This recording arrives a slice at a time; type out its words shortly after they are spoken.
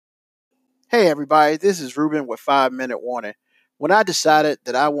Hey everybody, this is Ruben with 5 Minute Warning. When I decided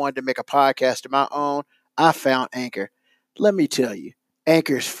that I wanted to make a podcast of my own, I found Anchor. Let me tell you,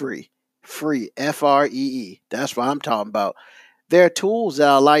 Anchor is free. Free, Free. That's what I'm talking about. There are tools that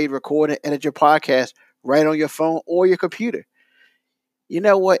allow you to record and edit your podcast right on your phone or your computer. You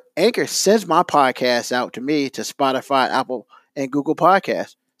know what? Anchor sends my podcast out to me to Spotify, Apple, and Google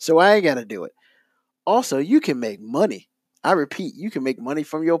Podcasts. So I ain't got to do it. Also, you can make money. I repeat, you can make money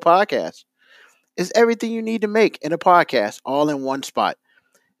from your podcast. It's everything you need to make in a podcast all in one spot.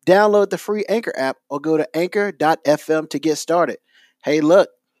 Download the free Anchor app or go to anchor.fm to get started. Hey, look,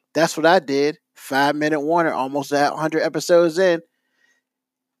 that's what I did. 5 Minute Warner, almost 100 episodes in.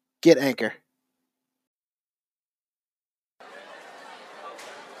 Get Anchor.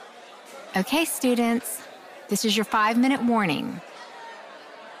 Okay, students, this is your 5-minute warning.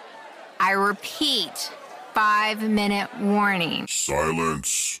 I repeat, 5-minute warning.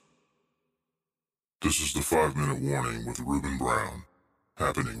 Silence. This is the 5-minute warning with Ruben Brown,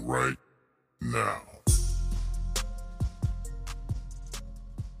 happening right now.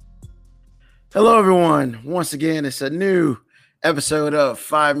 Hello, everyone. Once again, it's a new episode of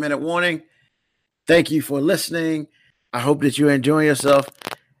 5 Minute Warning. Thank you for listening. I hope that you're enjoying yourself.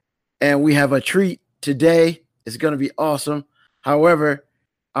 And we have a treat today. It's going to be awesome. However,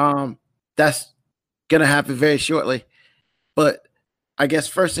 that's going to happen very shortly. But I guess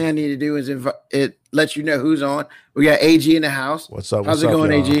first thing I need to do is let you know who's on. We got AG in the house. What's up? How's it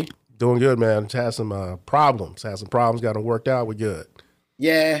going, y'all? AG? Doing good, man. Just had some problems. Got them worked out. We're good.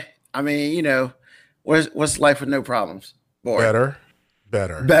 Yeah, I mean, you know, what's life with no problems? Boring.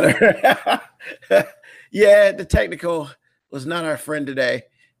 Better. Yeah, the technical was not our friend today,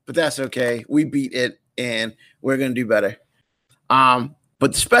 but that's okay. We beat it, and we're gonna do better. But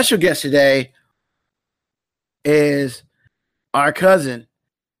the special guest today is our cousin,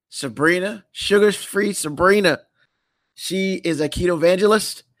 Sabrina, sugar-free Sabrina. She is a keto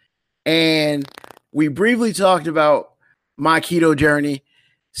evangelist, and we briefly talked about my keto journey.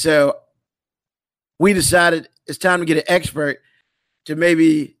 So we decided it's time to get an expert to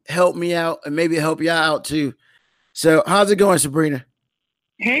maybe help me out and maybe help y'all out too. So how's it going, Sabrina?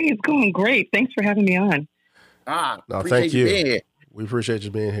 Hey, it's going great. Thanks for having me on. No, thank you. Being here. We appreciate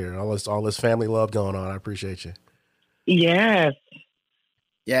you being here. All this family love going on. I appreciate you.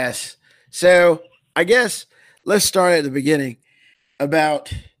 Yes. So I guess let's start at the beginning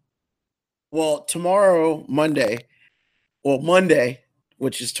about, Monday,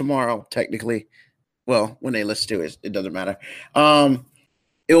 which is tomorrow, technically. Well, when they listen to it, it doesn't matter.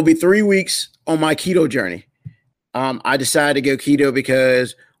 It will be 3 weeks on my keto journey. I decided to go keto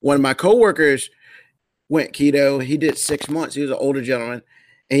because one of my coworkers went keto. He did 6 months. He was an older gentleman,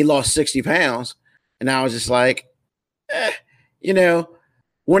 and he lost 60 pounds. And I was just like,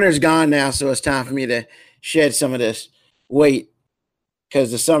 winter's gone now, so it's time for me to shed some of this weight because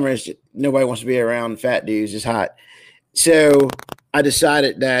the summer is nobody wants to be around fat dudes. It's hot. So I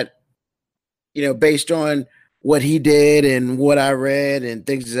decided that, based on what he did and what I read and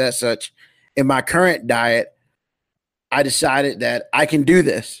things of that such in my current diet, I decided that I can do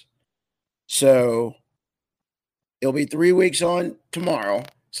this. So it'll be 3 weeks on tomorrow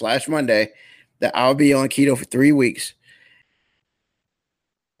 / Monday that I'll be on keto for 3 weeks.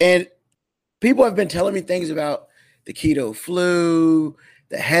 And people have been telling me things about the keto flu,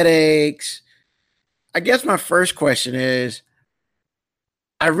 the headaches. I guess my first question is,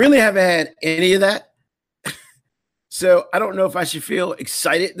 I really haven't had any of that. So I don't know if I should feel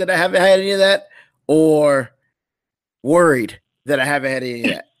excited that I haven't had any of that or worried that I haven't had any of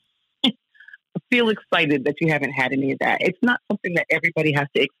that. Feel excited that you haven't had any of that. It's not something that everybody has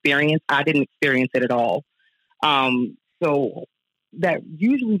to experience. I didn't experience it at all. So that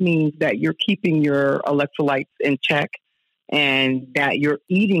usually means that you're keeping your electrolytes in check and that you're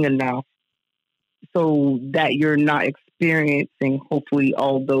eating enough so that you're not experiencing, hopefully,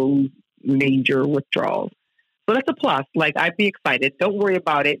 all those major withdrawals. So that's a plus. Like, I'd be excited. Don't worry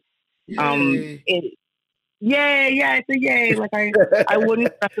about it. Yay. It's a yay. Like, I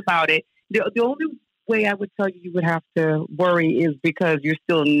wouldn't stress about it. The only way I would tell you would have to worry is because you're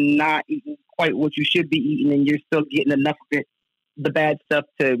still not eating quite what you should be eating and you're still getting enough of it, the bad stuff,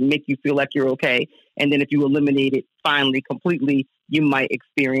 to make you feel like you're okay. And then if you eliminate it finally completely, you might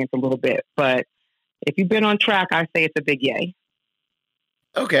experience a little bit. But if you've been on track, I say it's a big yay.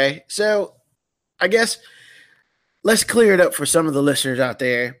 Okay, so I guess let's clear it up for some of the listeners out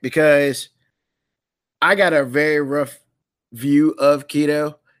there because I got a very rough view of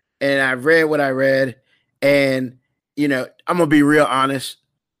keto and I read what I read. And, I'm going to be real honest,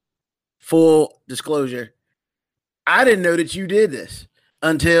 full disclosure. I didn't know that you did this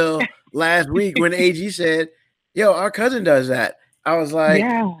until last week when AG said, "Yo, our cousin does that." I was like,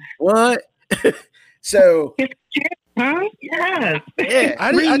 "What?" So, huh? Yes. Yeah.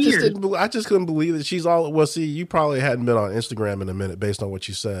 I just couldn't believe that she's all. Well, see, you probably hadn't been on Instagram in a minute based on what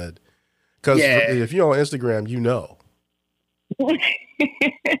you said. Because if you're on Instagram, you know.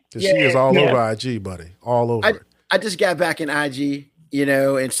 Because she is all over IG, buddy. All over it. I just got back in IG,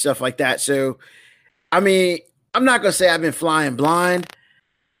 and stuff like that. So, I mean, I'm not going to say I've been flying blind.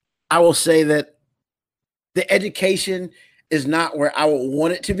 I will say that the education is not where I would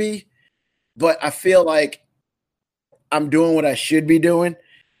want it to be, but I feel like I'm doing what I should be doing.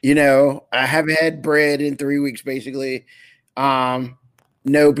 I haven't had bread in 3 weeks, basically.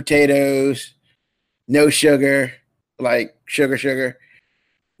 No potatoes, no sugar, like sugar,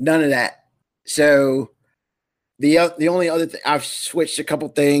 none of that. So the only other thing, I've switched a couple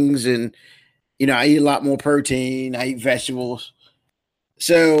things, and I eat a lot more protein. I eat vegetables.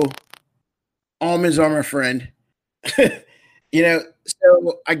 So almonds are my friend. So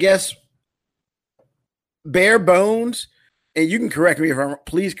I guess bare bones, and you can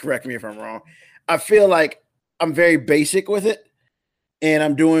please correct me if I'm wrong. I feel like I'm very basic with it, and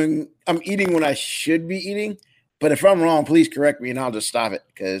I'm eating what I should be eating. But if I'm wrong, please correct me, and I'll just stop it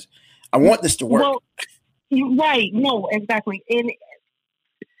because I want this to work. Well, right. No, exactly. And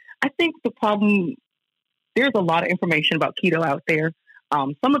I think the problem, there's a lot of information about keto out there.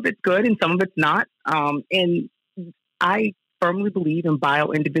 Some of it's good and some of it's not. And I firmly believe in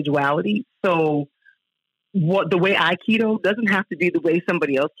bio-individuality. So the way I keto doesn't have to be the way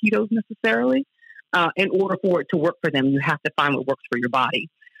somebody else ketos necessarily. In order for it to work for them, you have to find what works for your body.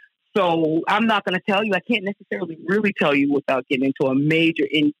 So I'm not going to tell you, I can't necessarily really tell you without getting into a major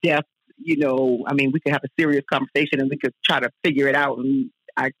in-depth, we could have a serious conversation and we could try to figure it out, and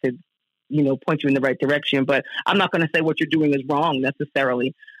I could, point you in the right direction. But I'm not going to say what you're doing is wrong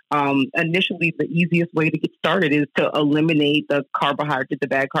necessarily. Initially, the easiest way to get started is to eliminate the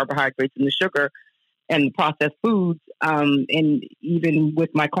bad carbohydrates and the sugar and the processed foods. And even with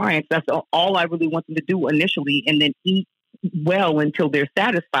my clients, that's all I really want them to do initially, and then eat well until they're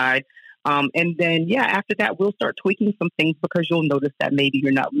satisfied. And then, after that, we'll start tweaking some things because you'll notice that maybe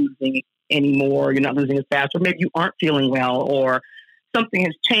you're not losing anymore, you're not losing as fast, or maybe you aren't feeling well, or something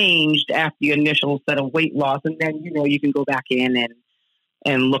has changed after the initial set of weight loss. And then, you can go back in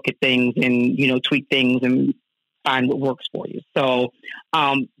and look at things and, tweak things and find what works for you. So,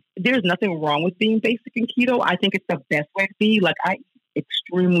 there's nothing wrong with being basic in keto. I think it's the best way to be. Like, I eat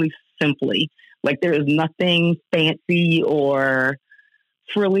extremely simply. Like, there is nothing fancy or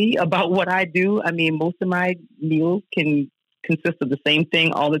frilly about what I do. I mean, most of my meals can consist of the same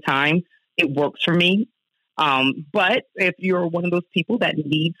thing all the time. It works for me. But if you're one of those people that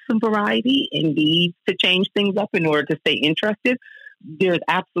needs some variety and needs to change things up in order to stay interested, there's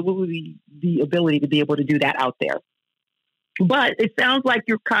absolutely the ability to be able to do that out there. But it sounds like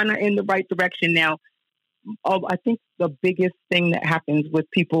you're kind of in the right direction now. I think the biggest thing that happens with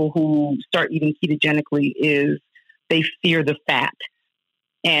people who start eating ketogenically is they fear the fat.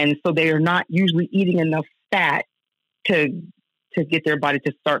 And so they are not usually eating enough fat to get their body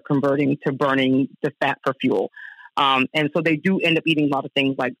to start converting to burning the fat for fuel. And so they do end up eating a lot of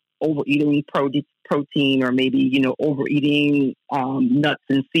things like overeating protein, or maybe, overeating nuts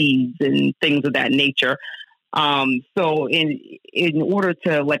and seeds and things of that nature. So in order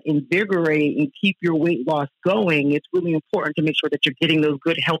to invigorate and keep your weight loss going, it's really important to make sure that you're getting those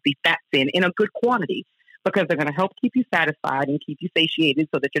good, healthy fats in a good quantity, because they're going to help keep you satisfied and keep you satiated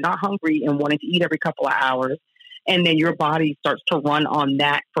so that you're not hungry and wanting to eat every couple of hours. And then your body starts to run on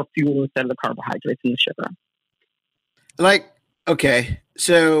that for fuel instead of the carbohydrates and the sugar. Okay.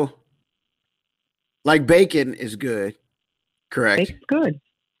 So bacon is good, correct? Bacon's good.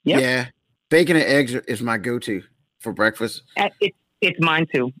 Yep. Yeah. Bacon and eggs is my go-to for breakfast. It's mine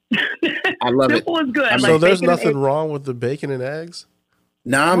too. I love Simple it. is good. So there's nothing wrong with the bacon and eggs?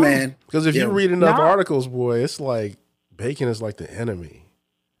 Nah, man. Because if you read enough articles, boy, it's like bacon is like the enemy.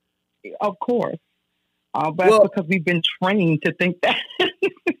 Of course. But because we've been trained to think that.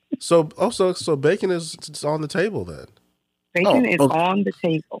 So bacon is on the table then? Bacon is on the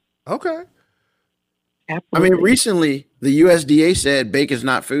table. Okay. Absolutely. I mean, recently the USDA said bacon's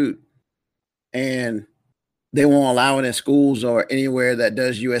not food, and they won't allow it in schools or anywhere that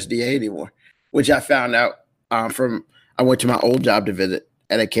does USDA anymore, which I found out I went to my old job to visit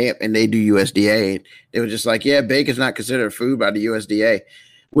at a camp, and they do USDA, and they were just like, yeah, bacon's not considered food by the USDA,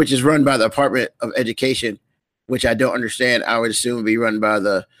 which is run by the Department of Education, which I don't understand. I would assume would be run by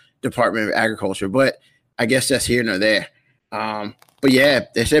the Department of Agriculture, but I guess that's here nor there. But yeah,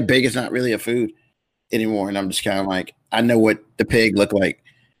 they said bacon's not really a food anymore, and I'm just kind of like, I know what the pig looked like.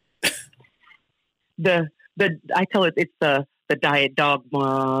 I tell it it's the diet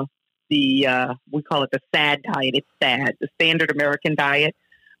dogma. We call it the SAD diet. It's SAD, the standard American diet.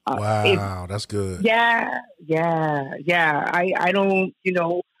 Wow, that's good. Yeah. I don't,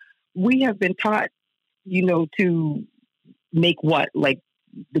 we have been taught, to make like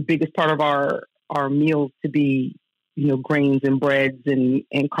the biggest part of our meals to be, grains and breads and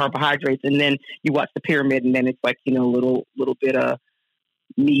carbohydrates. And then you watch the pyramid and then it's like, little bit of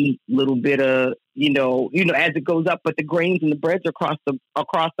meat, little bit of, as it goes up, but the grains and the breads are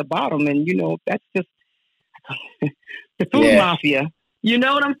across the bottom. And, that's just the food mafia. You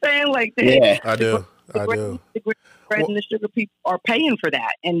know what I'm saying? Like, I do. The bread and the sugar people are paying for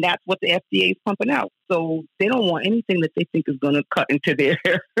that. And that's what the FDA is pumping out. So they don't want anything that they think is going to cut into their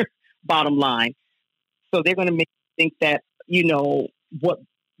bottom line. So they're going to make you think that, what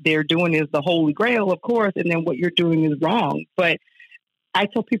they're doing is the holy grail, of course, and then what you're doing is wrong. But I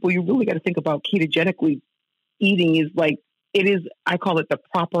tell people you really got to think about ketogenically eating is like, I call it the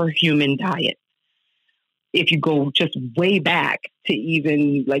proper human diet. If you go just way back to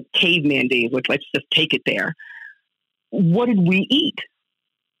even like caveman days, which let's just take it there. What did we eat?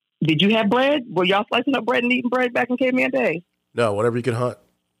 Did you have bread? Were y'all slicing up bread and eating bread back in caveman days? No, whatever you could hunt.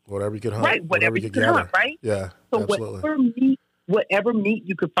 Whatever you could hunt. Right, whatever you could hunt, right? Yeah, so absolutely. Whatever meat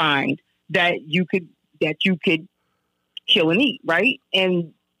you could find that you could kill and eat, right?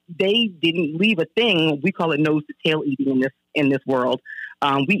 And they didn't leave a thing. We call it nose to tail eating in this world.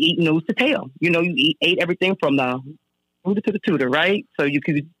 We eat nose to tail. You ate everything from the rooter to the tutor, right? So you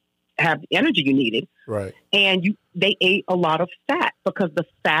could have the energy you needed. Right. And they ate a lot of fat because the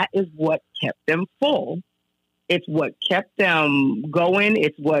fat is what kept them full. It's what kept them going.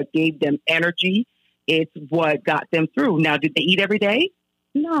 It's what gave them energy. It's what got them through. Now, did they eat every day?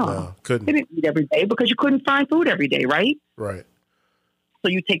 No, couldn't. They didn't eat every day because you couldn't find food every day, right? Right. So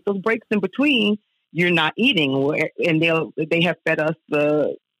you take those breaks in between. You're not eating, and they have fed us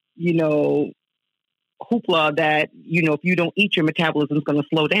the, hoopla that, if you don't eat, your metabolism is going to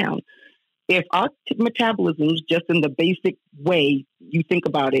slow down. If our metabolisms, just in the basic way you think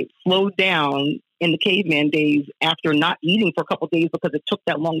about it, slowed down in the caveman days after not eating for a couple of days because it took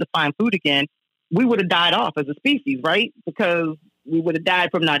that long to find food again, we would have died off as a species, right? Because we would have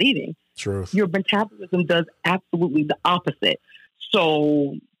died from not eating. Truth. Your metabolism does absolutely the opposite.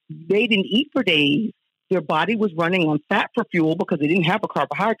 So they didn't eat for days. Their body was running on fat for fuel because they didn't have a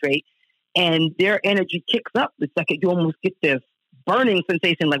carbohydrate, and their energy kicks up. It's like you almost get this burning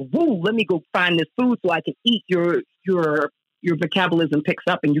sensation, like, whoa, let me go find this food so I can eat. Your metabolism picks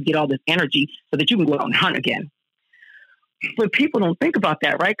up and you get all this energy so that you can go out and hunt again. But people don't think about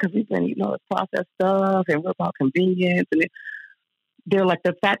that, right? Because we've been eating all this processed stuff and we're about convenience, and they're like,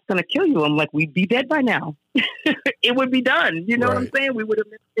 the fat's going to kill you. I'm like, we'd be dead by now. It would be done. You know what I'm saying? We would have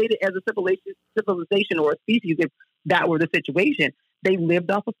been stated as a civilization or a species if that were the situation. They lived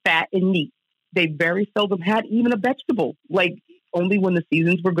off of fat and meat. They very seldom had even a vegetable, like only when the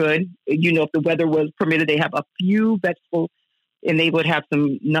seasons were good. If the weather was permitted, they have a few vegetables and they would have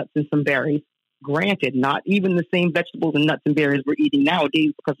some nuts and some berries. Granted, not even the same vegetables and nuts and berries we're eating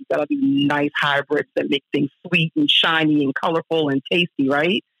nowadays because we've got all these nice hybrids that make things sweet and shiny and colorful and tasty,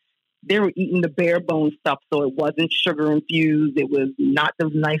 right? They were eating the bare bone stuff, so it wasn't sugar infused. It was not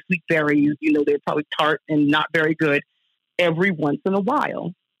those nice sweet berries. They're probably tart and not very good every once in a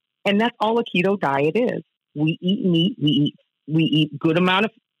while. And that's all a keto diet is. We eat meat. We eat good amount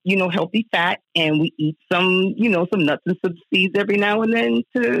of, healthy fat, and we eat some nuts and some seeds every now and then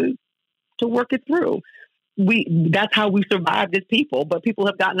to work it through. That's how we survived as people, but people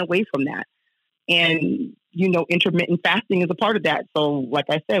have gotten away from that. And, intermittent fasting is a part of that. So like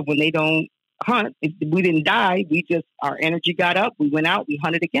I said, when they don't hunt, we didn't die. Our energy got up. We went out, we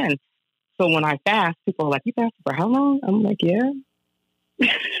hunted again. So when I fast, people are like, you fasted for how long? I'm like, yeah.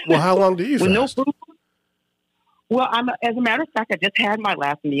 Well, how long do you fast? With no food? Well, as a matter of fact, I just had my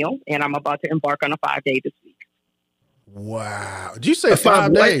last meal and I'm about to embark on a 5-day this week. Wow. Did you say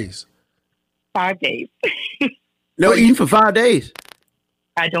 5 days? 5 days. No eating for 5 days?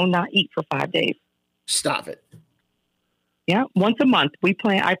 I do not eat for 5 days. Stop it. Yeah, once a month.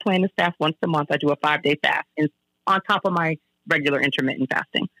 I plan to fast once a month. I do a 5-day fast and on top of my regular intermittent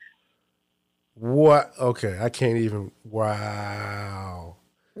fasting. What? Okay, I can't even. Wow.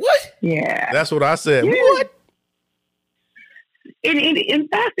 What? Yeah. That's what I said. Yeah. What? And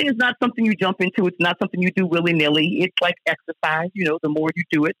fasting is not something you jump into. It's not something you do willy-nilly. It's like exercise. The more you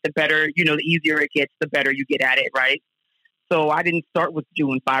do it, the better, the easier it gets, the better you get at it, right? So I didn't start with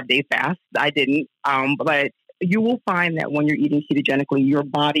doing 5-day fast. I didn't. But you will find that when you're eating ketogenically, your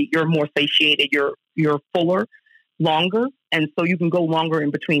body, you're more satiated, you're fuller, longer. And so you can go longer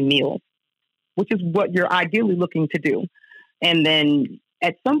in between meals, which is what you're ideally looking to do. And then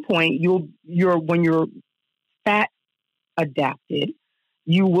at some point, when you're fat adapted,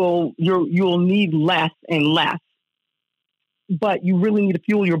 you'll need less and less, but you really need to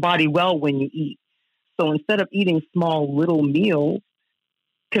fuel your body well when you eat. So instead of eating small little meals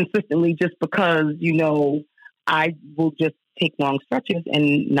consistently, just because, I will just take long stretches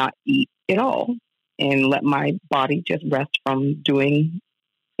and not eat at all and let my body just rest from doing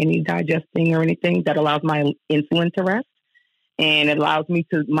any digesting or anything. That allows my insulin to rest, and it allows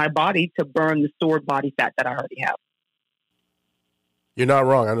my body to burn the stored body fat that I already have. You're not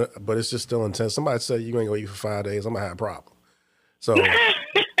wrong, but it's just still intense. Somebody say you ain't gonna eat for 5 days, I'm gonna have a problem. So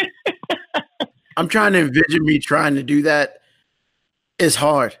I'm trying to envision me trying to do that. It's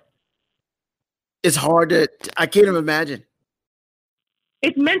hard. It's hard I can't even imagine.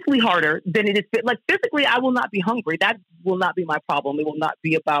 It's mentally harder than it is. Like physically, I will not be hungry. That will not be my problem. It will not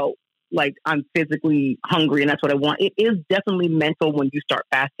be about like I'm physically hungry and that's what I want. It is definitely mental when you start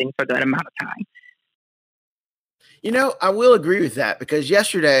fasting for that amount of time. I will agree with that because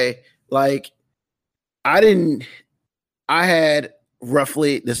yesterday, like I had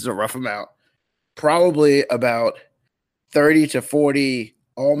roughly, this is a rough amount, probably about 30 to 40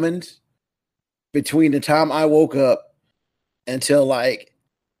 almonds between the time I woke up until like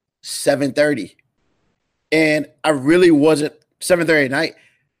 7:30. And I really wasn't 7:30 at night.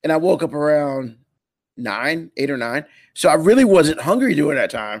 And I woke up around 8 or 9. So I really wasn't hungry during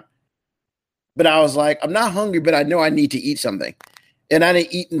that time. But I was like, I'm not hungry, but I know I need to eat something. And I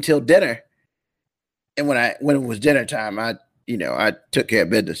didn't eat until dinner. And when it was dinner time, I took care of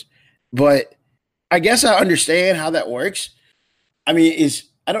business. But I guess I understand how that works. I mean,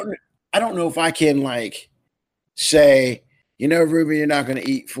 I don't know if I can like say, Ruben, you're not going to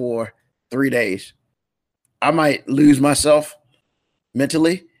eat for 3 days. I might lose myself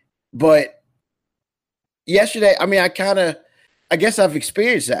mentally. But yesterday, I mean, I guess I've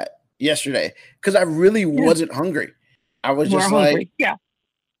experienced that yesterday because I really wasn't hungry. I was just like,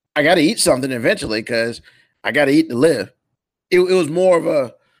 I got to eat something eventually because I got to eat to live. It was more of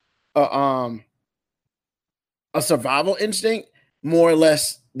a survival instinct, more or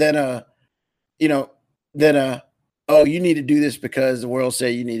less than oh, you need to do this because the world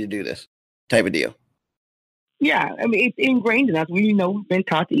said you need to do this type of deal. Yeah, I mean, it's ingrained in us. We've been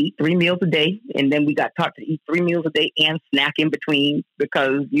taught to eat 3 meals a day, and then we got taught to eat 3 meals a day and snack in between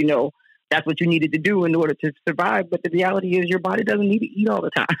because, that's what you needed to do in order to survive. But the reality is your body doesn't need to eat all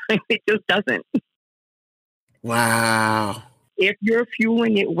the time. It just doesn't. Wow. If you're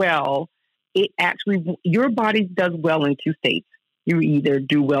fueling it well, your body does well in 2 states. You either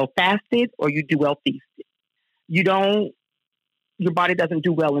do well fasted or you do well feasted. Your body doesn't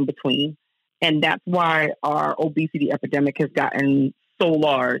do well in between. And that's why our obesity epidemic has gotten so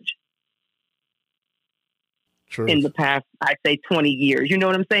large in the past, I'd say 20 years. You know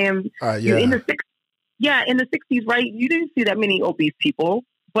what I'm saying? Yeah. In the 60s, right? You didn't see that many obese people,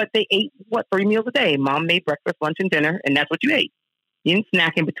 but they ate, 3 meals a day? Mom made breakfast, lunch, and dinner, and that's what you ate. You didn't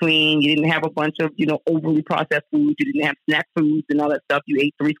snack in between. You didn't have a bunch of, overly processed foods. You didn't have snack foods and all that stuff. You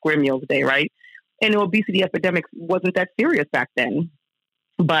ate 3 square meals a day, right? And the obesity epidemic wasn't that serious back then.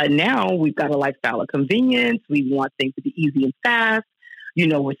 But now we've got a lifestyle of convenience. We want things to be easy and fast.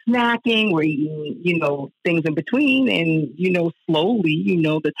 We're snacking, we're eating, things in between. And, slowly,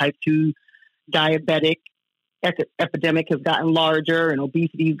 the type 2 diabetic epidemic has gotten larger and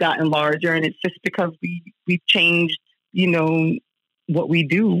obesity has gotten larger. And it's just because we've changed, what we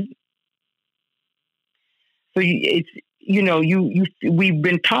do. So we've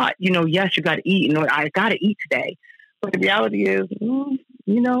been taught, yes, you got to eat. I got to eat today. But the reality is,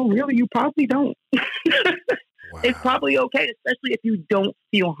 really, you probably don't. Wow. It's probably okay, especially if you don't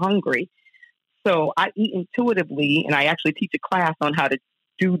feel hungry. So I eat intuitively, and I actually teach a class on how to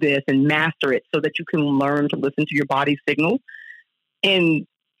do this and master it so that you can learn to listen to your body's signals. And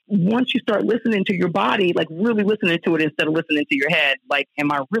once you start listening to your body, like really listening to it instead of listening to your head, like,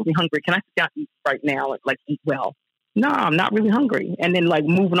 am I really hungry? Can I sit down and eat right now and like eat well? No, I'm not really hungry. And then like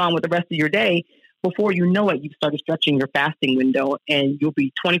moving on with the rest of your day. Before you know it, you've started stretching your fasting window and you'll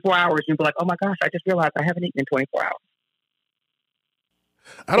be 24 hours. You'll be like, oh my gosh, I just realized I haven't eaten in 24 hours.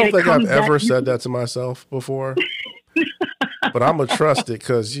 I don't think I've ever said that to myself before, but I'm going to trust it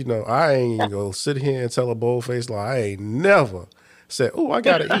because, I ain't going to sit here and tell a bold-faced lie. I ain't never said, oh, I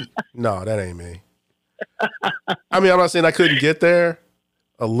got to eat. No, that ain't me. I mean, I'm not saying I couldn't get there.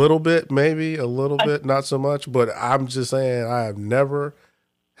 A little bit, maybe a little bit, not so much, but I'm just saying I have never...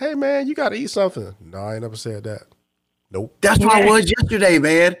 Hey, man, you got to eat something. No, I ain't never said that. Nope. That's what I was yesterday,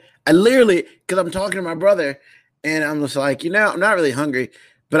 man. I literally, because I'm talking to my brother, and I'm just like, I'm not really hungry,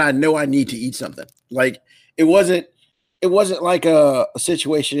 but I know I need to eat something. Like it wasn't like a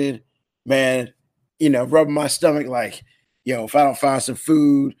situation, man, rubbing my stomach like, if I don't find some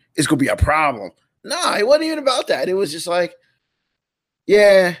food, it's gonna be a problem. No, it wasn't even about that. It was just like,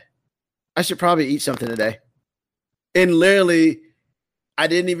 yeah, I should probably eat something today. And literally, I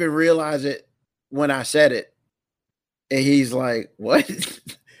didn't even realize it when I said it. And he's like, what?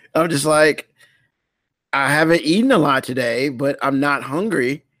 I'm just like, I haven't eaten a lot today, but I'm not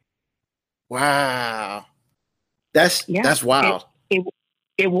hungry. Wow. That's wild.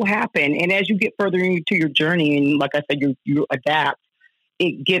 It will happen. And as you get further into your journey, and like I said, you adapt,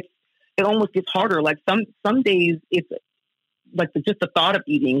 it almost gets harder. Like some days it's like just the thought of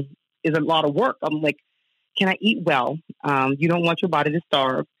eating is a lot of work. I'm like, can I eat well? You don't want your body to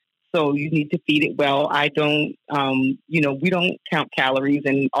starve, so you need to feed it well. I don't, we don't count calories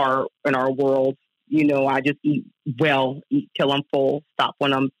in our world. I just eat well, eat till I'm full, stop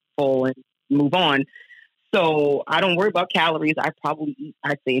when I'm full, and move on. So I don't worry about calories. I probably eat,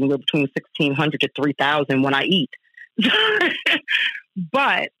 I say anywhere between 1,600 to 3,000 when I eat.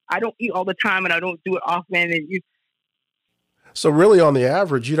 But I don't eat all the time, and I don't do it often. So really, on the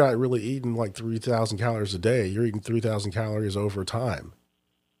average, you're not really eating like 3,000 calories a day. You're eating 3,000 calories over time,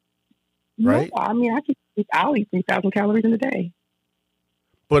 right? No, I mean, I'll eat 3,000 calories in a day.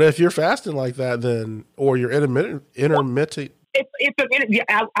 But if you're fasting like that, then, or you're intermittent. I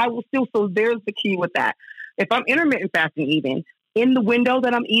will still. So there's the key with that. If I'm intermittent fasting, even in the window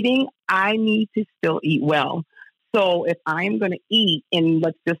that I'm eating, I need to still eat well. So if I am going to eat, and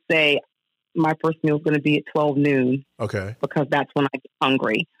let's just say my first meal is going to be at 12 noon. Okay. Because that's when I get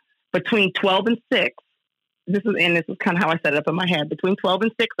hungry. Between 12 and 6, this is kind of how I set it up in my head. Between 12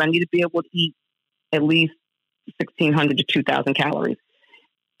 and 6, I need to be able to eat at least 1,600 to 2,000 calories.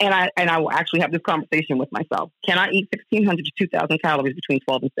 And I will actually have this conversation with myself. Can I eat 1,600 to 2,000 calories between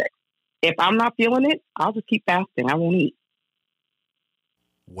 12 and 6? If I'm not feeling it, I'll just keep fasting. I won't eat.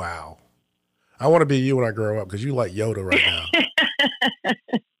 Wow. I want to be you when I grow up because you like Yoda right now.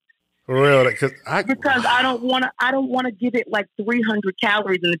 For real, because I don't want to give it like 300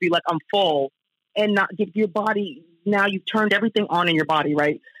 calories and to be like I'm full, and not give your body. Now you've turned everything on in your body,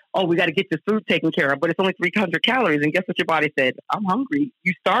 right? Oh, we got to get this food taken care of, but it's only 300 calories, and guess what your body said? I'm hungry.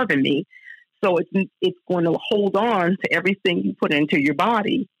 You starving me, so it's going to hold on to everything you put into your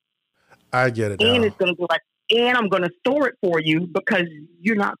body. I get it, and now. It's going to be like, and I'm going to store it for you because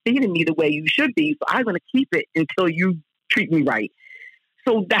you're not feeding me the way you should be. So I'm going to keep it until you treat me right.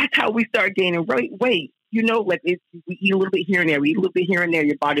 So that's how we start gaining weight. Like we eat a little bit here and there. We eat a little bit here and there.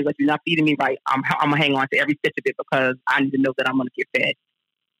 Your body's like, you're not feeding me right. I'm going to hang on to every stitch of it because I need to know that I'm going to get fed.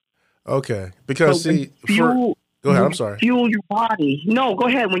 Okay. Because go ahead. I'm sorry. Fuel your body. No, go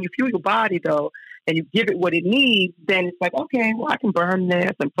ahead. When you fuel your body though, and you give it what it needs, then it's like, okay, well, I can burn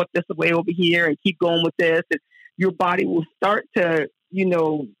this and put this away over here and keep going with this. And your body will start to,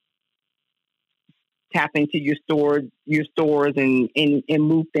 tap into your stores and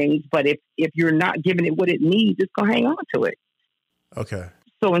move things. But if you're not giving it what it needs, it's going to hang on to it. Okay.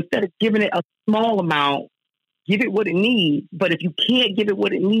 So instead of giving it a small amount, give it what it needs. But if you can't give it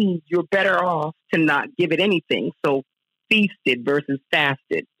what it needs, you're better off to not give it anything. So feasted versus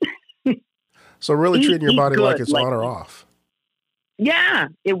fasted. So really treating your body like it's on or off. Yeah.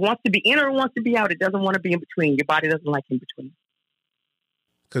 It wants to be in or it wants to be out. It doesn't want to be in between. Your body doesn't like in between.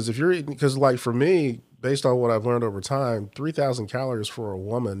 Because if you're eating, because like for me, based on what I've learned over time, 3,000 calories for a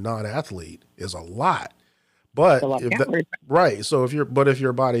woman, non-athlete is a lot. But right. So if your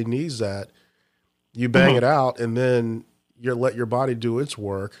body needs that, you bang it out and then you let your body do its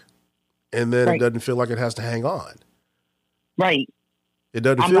work. And then it doesn't feel like it has to hang on. Right. It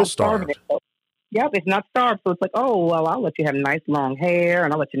doesn't feel starved. Yep, it's not starved. So it's like, oh, well, I'll let you have nice long hair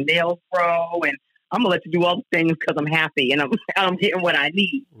and I'll let your nails grow and I'm going to let you do all the things because I'm happy and I'm getting what I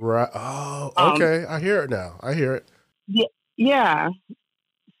need. Right. Oh, okay. I hear it now. I hear it. Yeah.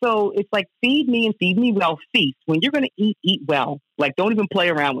 So it's like, feed me and feed me well, feast. When you're going to eat well. Like, don't even play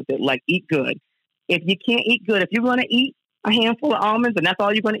around with it. Like, eat good. If you can't eat good, if you're going to eat a handful of almonds and that's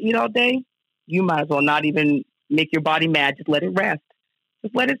all you're going to eat all day, you might as well not even make your body mad. Just let it rest.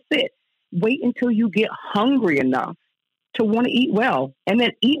 Just let it sit. Wait until you get hungry enough to want to eat well. And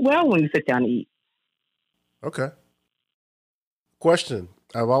then eat well when you sit down to eat. Okay. Question.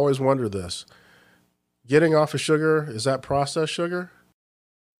 I've always wondered this. Getting off of sugar, is that processed sugar?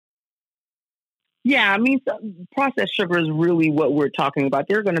 Yeah, I mean, processed sugar is really what we're talking about.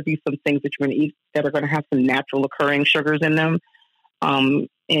 There are going to be some things that you're going to eat that are going to have some natural occurring sugars in them. And,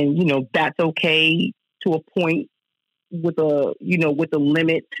 that's okay to a point with a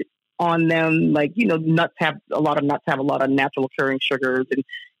limit on them. Like, you know, a lot of nuts have a lot of natural occurring sugars, and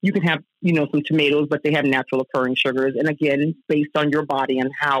you can have, you know, some tomatoes, but they have natural occurring sugars. And again, based on your body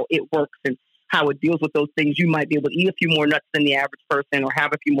and how it works and how it deals with those things, you might be able to eat a few more nuts than the average person, or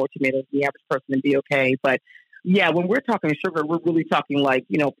have a few more tomatoes than the average person and be okay. But yeah, when we're talking sugar, we're really talking like,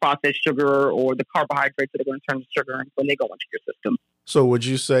 you know, processed sugar or the carbohydrates that are going to turn to sugar when they go into your system. So would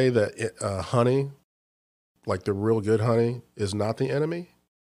you say that honey, like the real good honey, is not the enemy?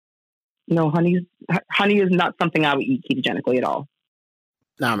 No, honey is not something I would eat ketogenically at all.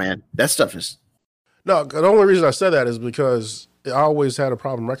 Nah, man, that stuff is. No, the only reason I said that is because I always had a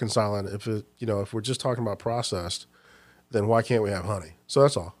problem reconciling if we're just talking about processed, then why can't we have honey? So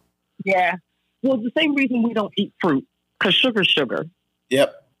that's all. Yeah. Well, it's the same reason we don't eat fruit, because sugar's sugar.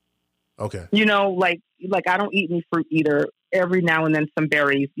 Yep. Okay. You know, like I don't eat any fruit either. Every now and then some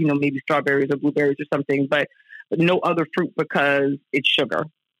berries, you know, maybe strawberries or blueberries or something, but no other fruit because it's sugar.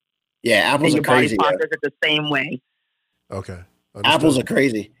 Yeah, apples are crazy. Your body processes it the same way. Okay. Understood. Apples are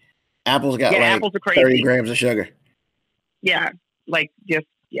crazy. Apples got apples are crazy. 30 grams of sugar. Yeah. Like just,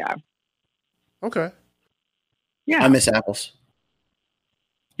 yeah. Okay. Yeah. I miss apples.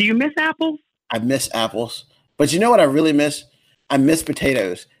 Do you miss apples? I miss apples. But you know what I really miss? I miss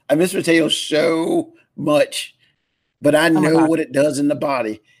potatoes. I miss potatoes so much. But I know what it does in the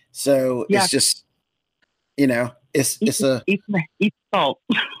body. So it's just, you know, it's eat salt.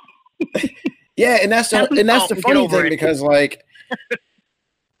 Yeah, and that's the funny thing, because like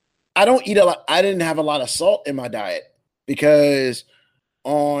I don't eat a lot. I didn't have a lot of salt in my diet because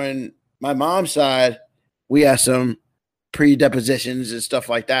on my mom's side, we have some predepositions and stuff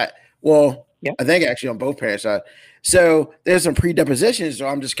like that. Well, I think actually on both parents' side. So there's some predepositions. So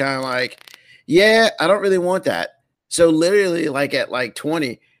I'm just kind of like, yeah, I don't really want that. So literally like at like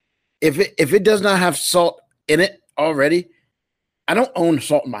 20, if it does not have salt in it already, I don't own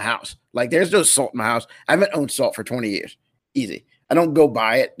salt in my house. Like there's no salt in my house. I haven't owned salt for 20 years. Easy. I don't go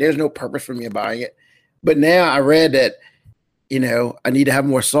buy it. There's no purpose for me buying it. But now I read that, you know, I need to have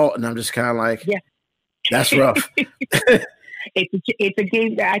more salt, and I'm just kind of like, that's rough. It's a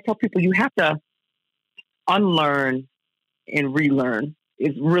game that I tell people you have to unlearn and relearn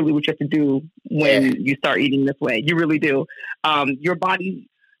is really what you have to do when you start eating this way. You really do. Your body,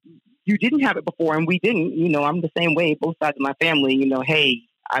 you didn't have it before, and we didn't. You know, I'm the same way. Both sides of my family. You know, hey,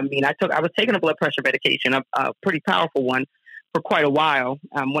 I mean, I was taking a blood pressure medication, a pretty powerful one, for quite a while.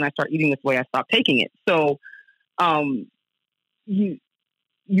 When I started eating this way, I stopped taking it. So, you're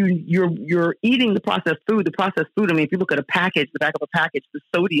eating the processed food. The processed food. I mean, if you look at a package, the back of a package, the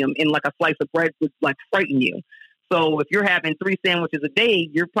sodium in like a slice of bread would like frighten you. So if you're having 3 sandwiches a day,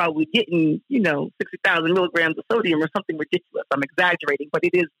 you're probably getting, you know, 60,000 milligrams of sodium or something ridiculous. I'm exaggerating, but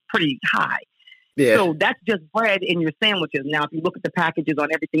it is pretty high. Yeah. So that's just bread in your sandwiches. Now, if you look at the packages on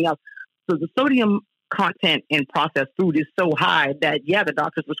everything else, so the sodium content in processed food is so high that, the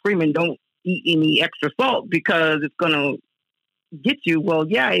doctors were screaming, don't eat any extra salt because it's going to get you. Well,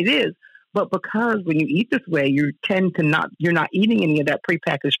 yeah, it is. But because when you eat this way, you're not eating any of that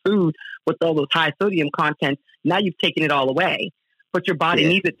prepackaged food with all those high sodium content. Now you've taken it all away, but your body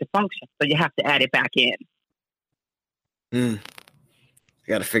needs it to function. So you have to add it back in. You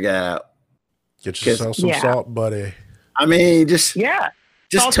got to figure that out. Get yourself some salt, buddy. I mean, just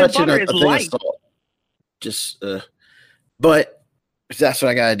touching a thing of salt. But that's what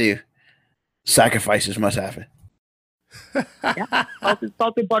I got to do. Sacrifices must happen.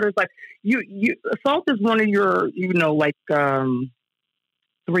 Salted butter is like salt is one of your, you know, like 3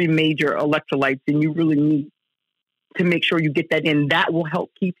 major electrolytes, and you really need to make sure you get that in. That will help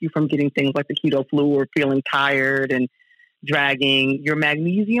keep you from getting things like the keto flu or feeling tired and dragging. Your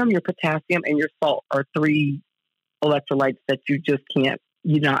magnesium, your potassium, and your salt are 3 electrolytes that you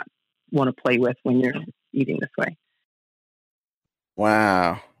not want to play with when you're eating this way.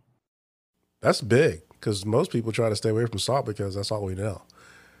 Wow. That's big, because most people try to stay away from salt because that's all we know.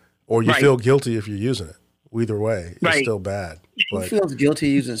 Or you feel guilty if you're using it. Either way, it's still bad. Who feels guilty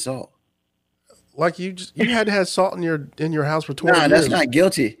using salt? Like you had to have salt in your house for 20 years. No, that's not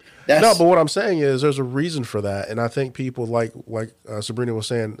guilty. No, but what I'm saying is there's a reason for that. And I think people like Sabrina was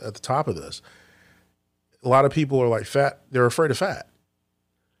saying at the top of this, a lot of people are like fat. They're afraid of fat.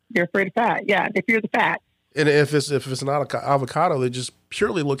 They're afraid of fat. Yeah, they fear the fat. And if it's an avocado, they just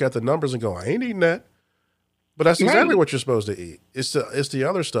purely look at the numbers and go, I ain't eating that. But that's exactly what you're supposed to eat. It's the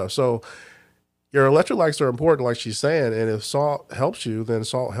other stuff. So your electrolytes are important, like she's saying. And if salt helps you, then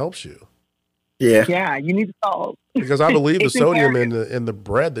salt helps you. Yeah. Yeah, you need salt. Because I believe the sodium in the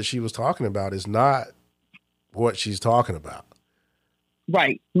bread that she was talking about is not what she's talking about.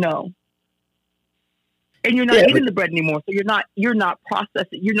 Right. No. and you're not eating the bread anymore. So you're not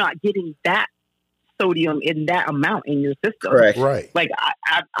processing. You're not getting that sodium in that amount in your system. Correct. Right. Like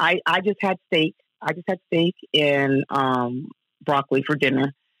I just had steak. I just had steak and broccoli for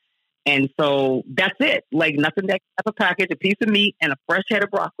dinner. And so that's it. Like nothing that a package, a piece of meat and a fresh head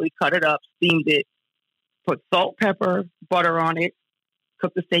of broccoli, cut it up, steamed it, put salt, pepper, butter on it,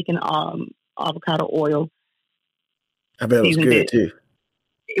 cooked the steak in avocado oil. I bet it was good too.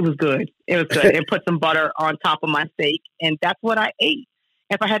 It was good. It was good. And put some butter on top of my steak. And that's what I ate.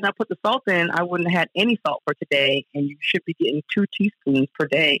 If I had not put the salt in, I wouldn't have had any salt for today. And you should be getting 2 teaspoons per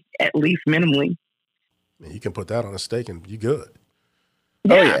day, at least minimally. You can put that on a steak and you good.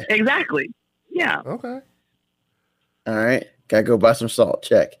 Yeah, exactly. Yeah. Okay. All right. Gotta go buy some salt.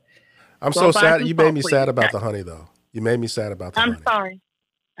 Check. I'm so sad. You made me sad about the honey, though. You made me sad about the honey. I'm sorry.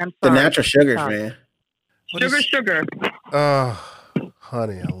 The natural sugars, man. Sugar.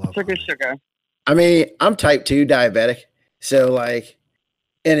 Honey, I love sugar. I mean, I'm type 2 diabetic. So like,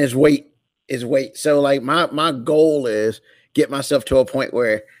 and his weight. So like my goal is get myself to a point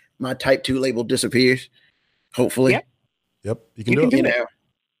where my type 2 label disappears. Hopefully. Yep. You can do it. You know,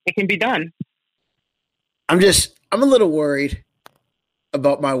 it can be done. I'm a little worried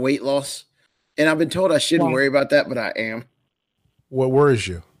about my weight loss. And I've been told I shouldn't worry about that, but I am. What worries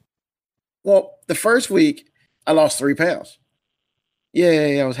you? Well, the first week I lost 3 pounds.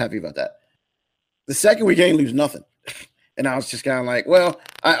 Yeah, I was happy about that. The second week I didn't lose nothing. And I was just kind of like, well,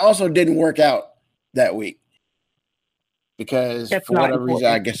 I also didn't work out that week because for whatever reason,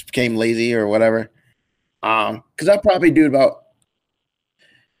 I guess became lazy or whatever. Because I probably do about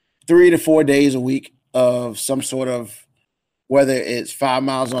 3 to 4 days a week of some sort of, whether it's 5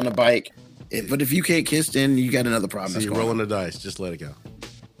 miles on the bike. But if you can't kiss, then you got another problem. So you're rolling the dice. Just let it go.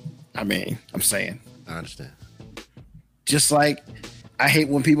 I mean, I'm saying. I understand. Just like I hate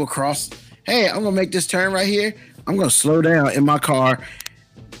when people cross. Hey, I'm gonna make this turn right here. I'm gonna slow down in my car.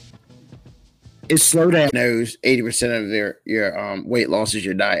 It's slow down. Knows 80% of your weight loss is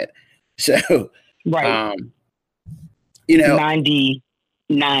your diet. So right, 99%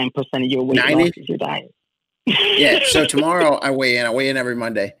 of your weight loss is your diet. Yeah. So tomorrow I weigh in. I weigh in every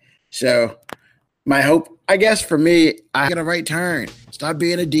Monday. So my hope, I guess, for me, I get a right turn. Stop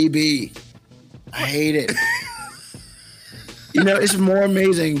being a DB. I hate it. It's more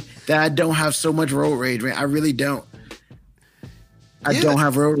amazing that I don't have so much road rage, man. I really don't. I don't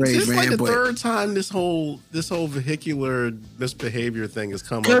have road rage, this man. It's like the third time this whole vehicular misbehavior thing has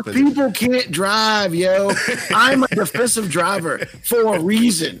come up. Because people can't drive, yo. I'm a defensive driver for a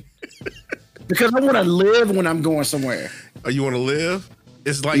reason. Because I want to live when I'm going somewhere. Oh, you want to live?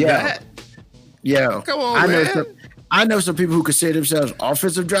 It's like that? Yo. Come on, man. I know some people who consider themselves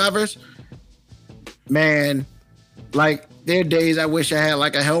offensive drivers. Man, like, there are days I wish I had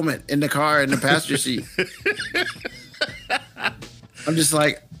like a helmet in the car in the passenger seat. I'm just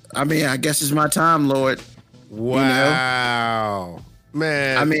like, I mean, I guess it's my time, Lord. Wow.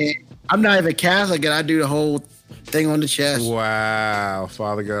 Man. I mean, I'm not even Catholic and I do the whole thing on the chest. Wow.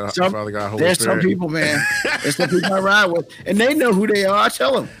 Father God, Holy Spirit. There's some people, man. There's some people I ride with, and they know who they are. I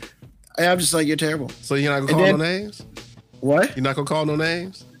tell them. I'm just like, you're terrible. So you're not going to call no names? What? You're not going to call no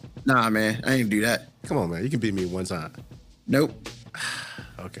names? Nah, man. I ain't do that. Come on, man. You can beat me one time. Nope.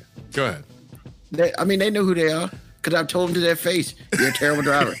 Okay. Go ahead. They know who they are because I've told them to their face, you're a terrible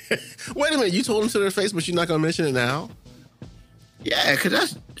driver. Wait a minute. You told them to their face, but you're not going to mention it now? Yeah,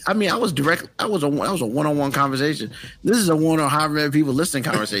 because I was a one-on-one conversation. This is a one-on however many people listening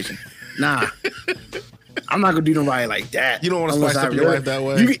conversation. Nah. I'm not going to do nobody like that. You don't want to spice up your life that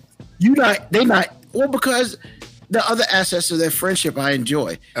way? Well, because the other assets of their friendship I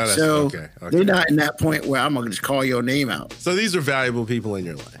enjoy. Oh, so okay. They're not in that point where I'm going to just call your name out. So these are valuable people in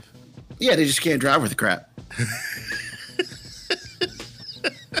your life. Yeah, they just can't drive with the crap.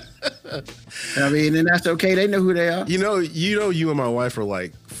 I mean, and that's okay. They know who they are. You and my wife are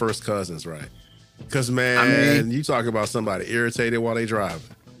like first cousins, right? Because, man, you talk about somebody irritated while they driving.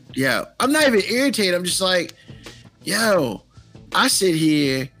 Yeah, I'm not even irritated. I'm just like, yo, I sit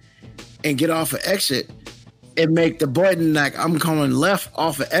here and get off an exit and make the button like I'm coming left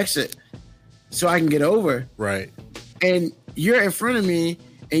off an exit so I can get over. Right. And you're in front of me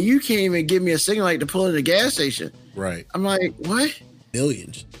and you can't even give me a signal light to pull in the gas station. Right. I'm like, what?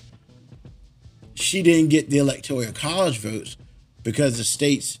 Millions. She didn't get the electoral college votes because the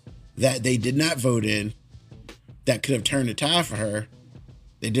states that they did not vote in that could have turned the tide for her,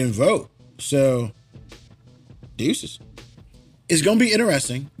 they didn't vote. So, deuces. It's going to be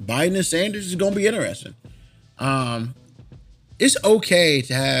interesting. Biden and Sanders is going to be interesting. It's okay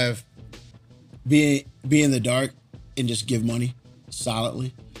to be in the dark and just give money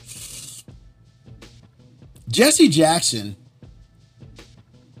solidly. Jesse Jackson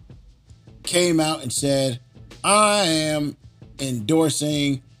came out and said, I am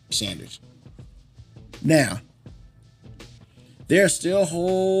endorsing Sanders. Now, there are still a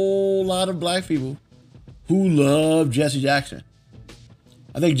whole lot of black people who love Jesse Jackson.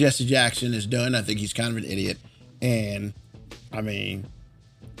 I think Jesse Jackson is done. I think he's kind of an idiot. And, I mean,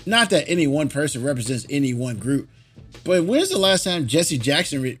 not that any one person represents any one group, but when's the last time Jesse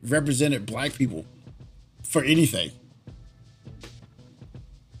Jackson represented black people for anything?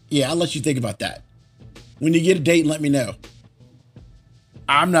 Yeah, I'll let you think about that. When you get a date, let me know.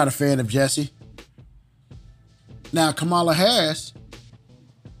 I'm not a fan of Jesse. Now, Kamala Harris,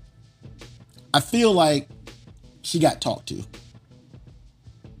 I feel like she got talked to.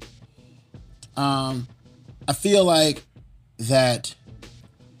 I feel like that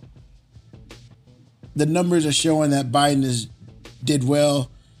the numbers are showing that Biden did well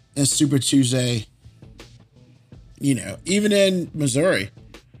in Super Tuesday. You know, even in Missouri,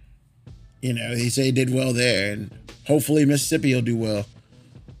 you know, he said he did well there, and hopefully Mississippi will do well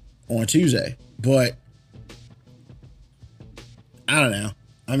on Tuesday. But I don't know.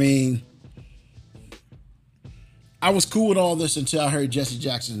 I mean, I was cool with all this until I heard Jesse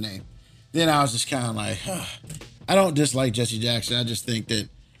Jackson's name. Then I was just kind of like, I don't dislike Jesse Jackson. I just think that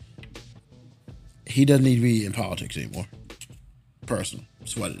he doesn't need to be in politics anymore. Personal.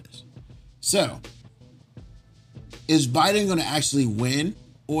 That's what it is. So, is Biden going to actually win,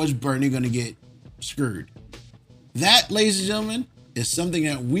 or is Bernie going to get screwed? That, ladies and gentlemen, is something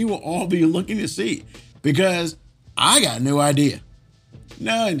that we will all be looking to see, because I got no idea.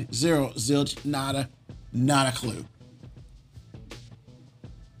 None. Zero. Zilch. Nada. Not a clue.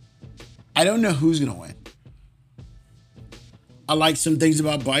 I don't know who's going to win. I like some things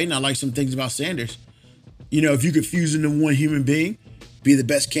about Biden. I like some things about Sanders. You know, if you could fuse into one human being, be the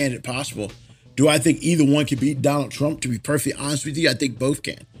best candidate possible. Do I think either one could beat Donald Trump? To be perfectly honest with you, I think both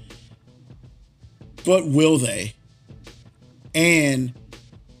can. But will they? And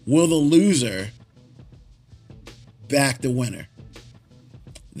will the loser back the winner?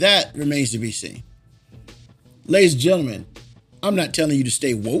 That remains to be seen. Ladies and gentlemen, I'm not telling you to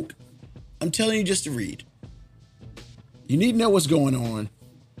stay woke. I'm telling you just to read. You need to know what's going on.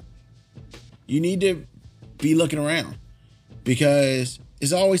 You need to be looking around, because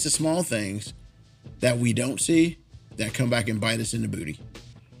it's always the small things that we don't see that come back and bite us in the booty.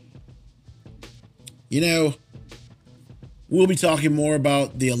 You know, we'll be talking more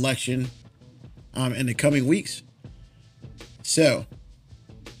about the election in the coming weeks. So,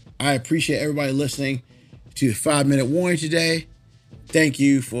 I appreciate everybody listening to the 5-minute warning today. Thank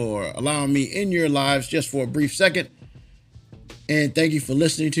you for allowing me in your lives just for a brief second. And thank you for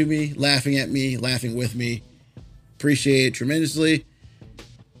listening to me, laughing at me, laughing with me. Appreciate it tremendously.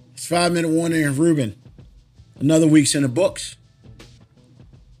 It's 5-minute warning of Ruben. Another week's in the books.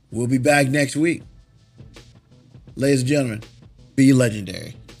 We'll be back next week. Ladies and gentlemen, be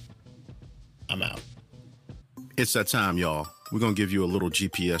legendary. I'm out. It's that time, y'all. We're going to give you a little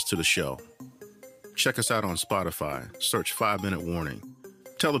GPS to the show. Check us out on Spotify. Search 5-minute warning.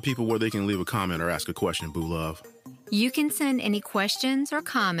 Tell the people where they can leave a comment or ask a question, Boo Love. You can send any questions or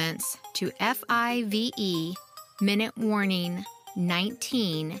comments to FIVE Minute Warning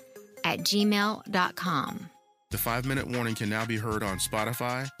 19 at gmail.com. The 5-minute warning can now be heard on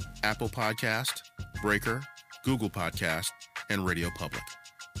Spotify, Apple Podcast, Breaker, Google Podcast, and Radio Public.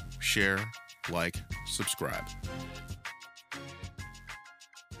 Share, like, subscribe.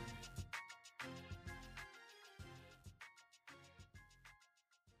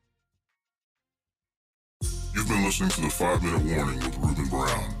 You've been listening to the 5-minute warning with Ruben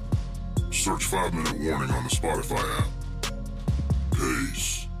Brown. Search 5-minute warning on the Spotify app.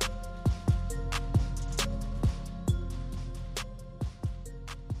 Peace.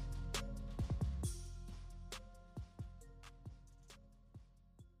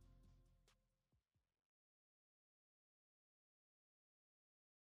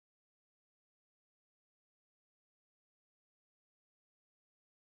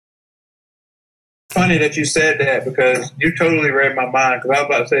 Funny that you said that, because you totally read my mind. Because I was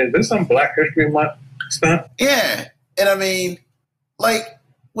about to say, is this some Black History Month stunt? Yeah. And I mean, like,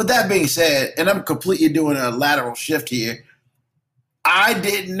 with that being said, and I'm completely doing a lateral shift here, I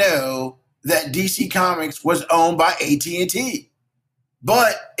didn't know that DC Comics was owned by AT&T.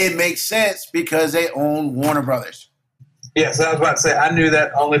 But it makes sense because they own Warner Brothers. Yes, I was about to say, I knew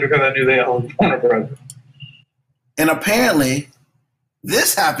that only because I knew they owned Warner Brothers. And apparently,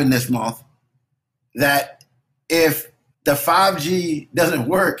 this happened this month, that if the 5G doesn't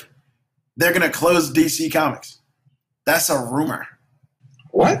work, they're going to close DC Comics. That's a rumor.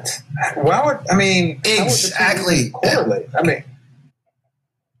 What? Why would I mean? Exactly. Correlate. I mean,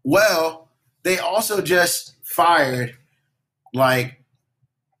 well, they also just fired, like,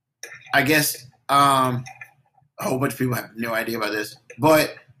 I guess, a whole bunch of people have no idea about this,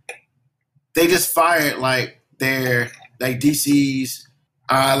 but they just fired like their DC's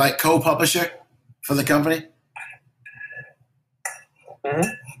like co-publisher for the company. Mm-hmm.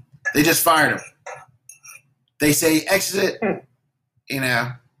 They just fired him. They say exit,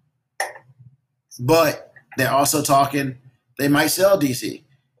 but they're also talking they might sell DC.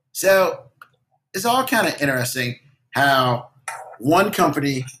 So it's all kind of interesting how one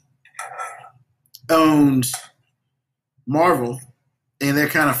company owns Marvel and they're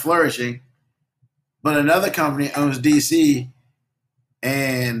kind of flourishing, but another company owns DC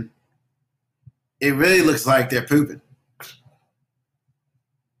and it really looks like they're pooping.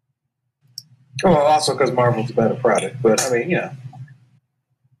 Well, also because Marvel's a better product, but I mean,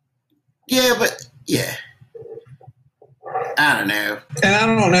 Yeah, but I don't know. And I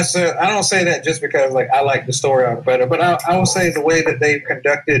don't say that just because like I like the story arc better, but I will say the way that they've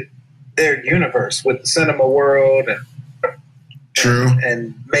conducted their universe with the cinema world and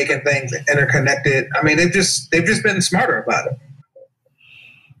making things interconnected. I mean, they've just been smarter about it.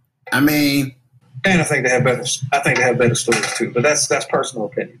 I mean, and I think they have better. I think they have better stories too, but that's personal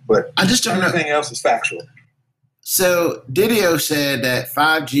opinion. But I just don't know. Everything else is factual. So Didio said that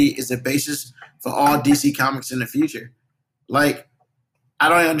 5G is the basis for all DC comics in the future. Like, I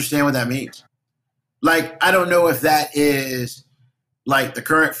don't understand what that means. Like, I don't know if that is like the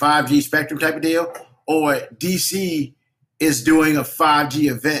current 5G spectrum type of deal, or DC is doing a 5G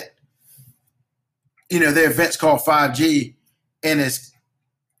event. Their event's called 5G, and it's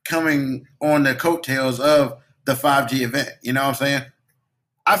coming on the coattails of the 5G event. You know what I'm saying?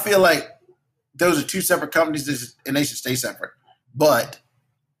 I feel like those are two separate companies, and they should stay separate. But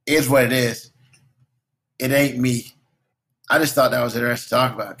it's what it is. It ain't me. I just thought that was interesting to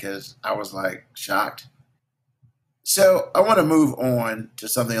talk about because I was like shocked. So I want to move on to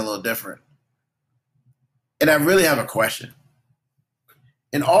something a little different. And I really have a question.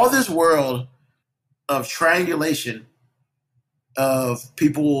 In all this world of triangulation of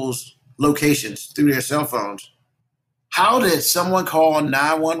people's locations through their cell phones, how did someone call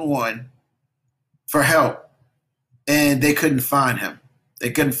 911 for help and they couldn't find him?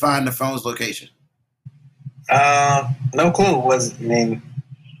 They couldn't find the phone's location. No clue. Was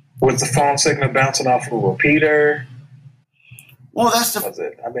the phone signal bouncing off of a repeater? Well, was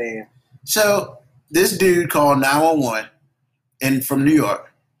it? I mean, so this dude called 911 and from New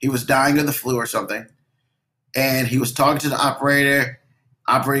York. He was dying of the flu or something, and he was talking to the operator.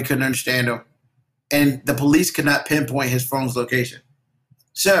 Operator couldn't understand him, and the police could not pinpoint his phone's location.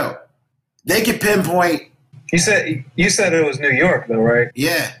 So they could pinpoint. You said it was New York, though, right?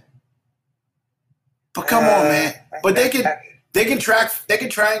 Yeah. But come on, man. But they can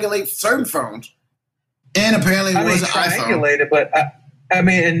triangulate certain phones. And apparently it was an iPhone. But I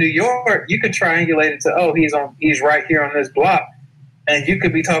mean, in New York, you could triangulate it to, he's right here on this block. And you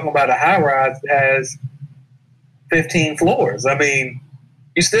could be talking about a high rise that has 15 floors. I mean,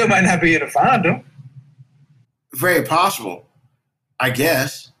 you still might not be able to find him. Very possible, I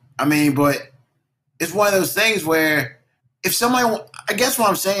guess. I mean, but it's one of those things where if somebody, I guess what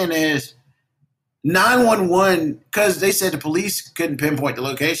I'm saying is 911, because they said the police couldn't pinpoint the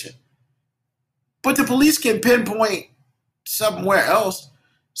location. But the police can pinpoint somewhere else.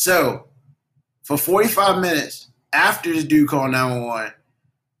 So for 45 minutes after this dude called 911,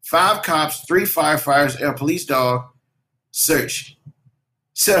 5 cops, 3 firefighters, and a police dog searched.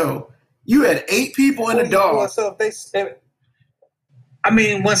 So you had 8 people in a dog. So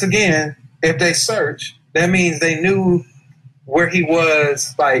once again, if they search, that means they knew where he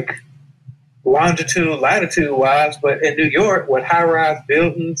was, like longitude, latitude wise. But in New York, with high-rise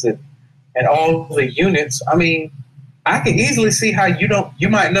buildings and all the units, I mean, I can easily see how you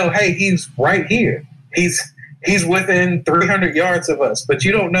might know, hey, he's right here. He's within 300 yards of us, but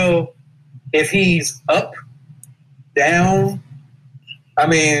you don't know if he's up, down. I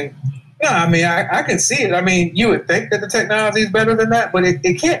mean, I can see it. I mean, you would think that the technology is better than that, but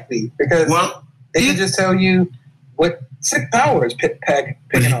it can't be because it can just tell you what sick power is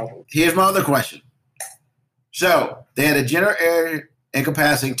picking off. Here's my other question. So they had a general area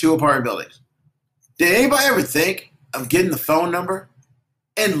encompassing 2 apartment buildings. Did anybody ever think of getting the phone number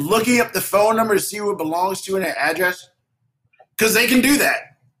and looking up the phone number to see who it belongs to and their address? Because they can do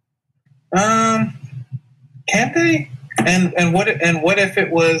that. Can't they? And what if it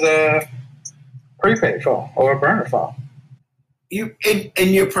was a prepaid phone or a burner phone? You're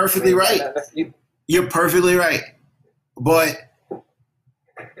perfectly right. You're perfectly right. But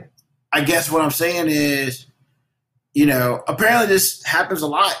I guess what I'm saying is, apparently this happens a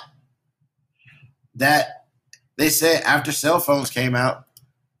lot. That they said after cell phones came out,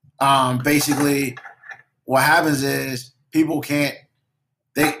 basically what happens is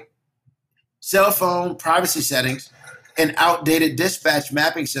cell phone privacy settings and outdated dispatch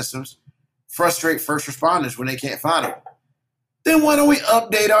mapping systems frustrate first responders when they can't find them. Then why don't we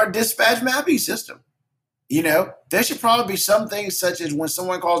update our dispatch mapping system? There should probably be some things such as when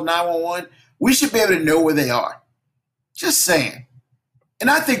someone calls 911, we should be able to know where they are. Just saying. And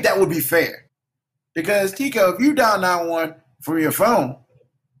I think that would be fair. Because, Tico, if you dial 911 from your phone,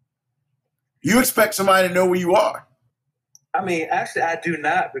 you expect somebody to know where you are. I mean, actually, I do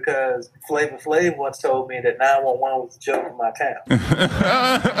not, because Flavor Flav once told me that 911 was a joke in my town.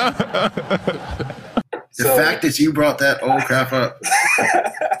 The fact that you brought that old crap up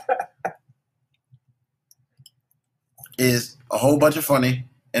is a whole bunch of funny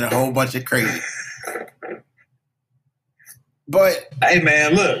and a whole bunch of crazy. But hey,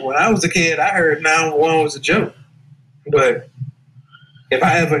 man, look, when I was a kid, I heard 911 was a joke. But if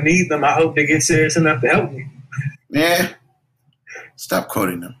I ever need them, I hope they get serious enough to help me. Yeah. Stop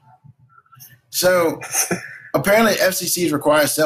quoting them. So apparently FCCs require